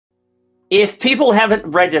If people haven't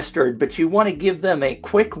registered, but you want to give them a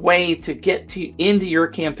quick way to get into your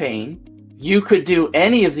campaign, you could do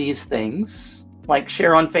any of these things, like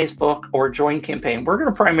share on Facebook or join campaign. We're going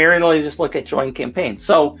to primarily just look at join campaign.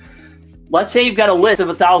 So let's say you've got a list of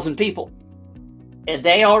 1,000 people, and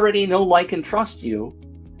they already know, like, and trust you,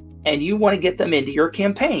 and you want to get them into your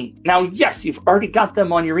campaign. Now, yes, you've already got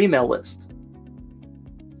them on your email list.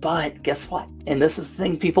 But guess what? And this is the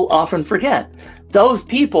thing people often forget. Those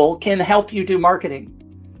people can help you do marketing.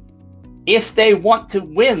 If they want to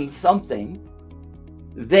win something,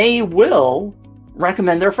 they will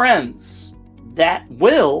recommend their friends. That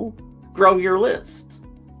will grow your list.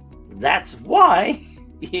 That's why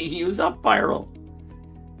you use UpViral,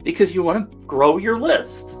 because you want to grow your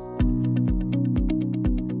list.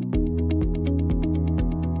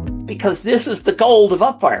 Because this is the gold of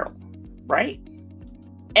UpViral, right?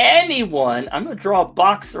 Anyone, I'm going to draw a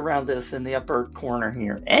box around this in the upper corner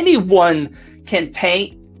here. Anyone can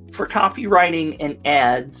pay for copywriting and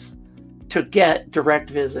ads to get direct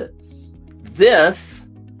visits.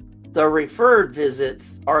 The referred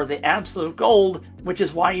visits are the absolute gold, which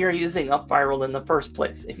is why you're using UpViral in the first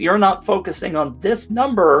place. If you're not focusing on this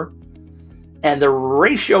number and the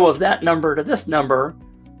ratio of that number to this number,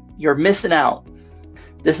 you're missing out.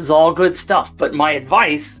 This is all good stuff, but my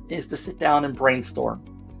advice is to sit down and brainstorm.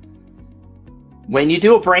 When you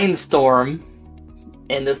do a brainstorm,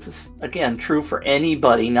 and this is, again, true for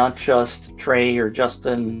anybody, not just Trey or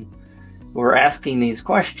Justin who are asking these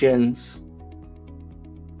questions,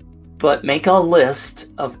 but make a list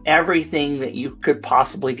of everything that you could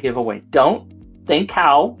possibly give away. Don't think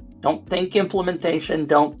how, don't think implementation,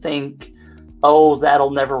 don't think, oh,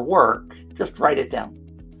 that'll never work. Just write it down.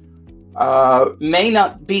 May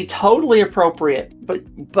not be totally appropriate,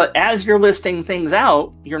 but as you're listing things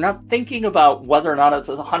out, you're not thinking about whether or not it's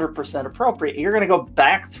 100% appropriate. You're going to go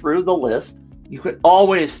back through the list. You could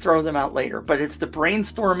always throw them out later, but it's the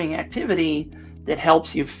brainstorming activity that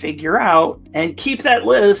helps you figure out and keep that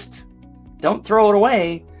list. Don't throw it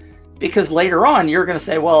away, because later on you're going to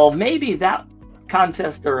say, well, maybe that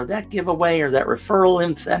contest or that giveaway or that referral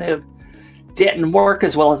incentive didn't work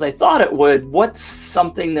as well as I thought it would. What's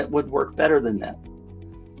something that would work better than that?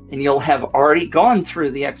 And you'll have already gone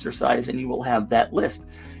through the exercise and you will have that list.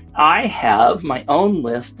 I have my own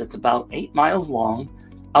list that's about 8 miles long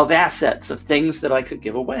of assets, of things that I could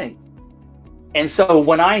give away. And so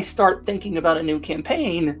when I start thinking about a new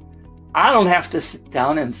campaign, I don't have to sit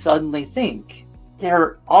down and suddenly think.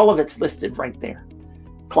 All of it's listed right there.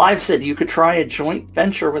 Clive said you could try a joint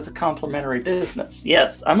venture with a complementary business.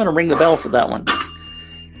 Yes, I'm going to ring the bell for that one.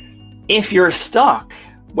 If you're stuck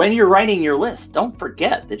when you're writing your list, don't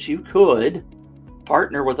forget that you could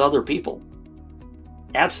partner with other people.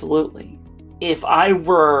 Absolutely. If I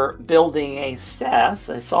were building a SaaS,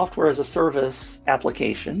 a software as a service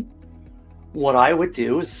application, what I would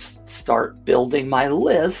do is start building my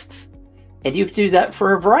list. And you could do that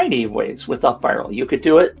for a variety of ways with UpViral. You could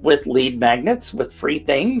do it with lead magnets, with free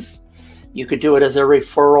things. You could do it as a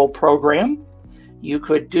referral program. You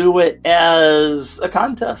could do it as a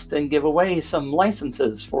contest and give away some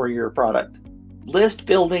licenses for your product. List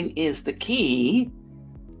building is the key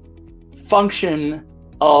function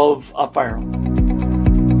of UpViral.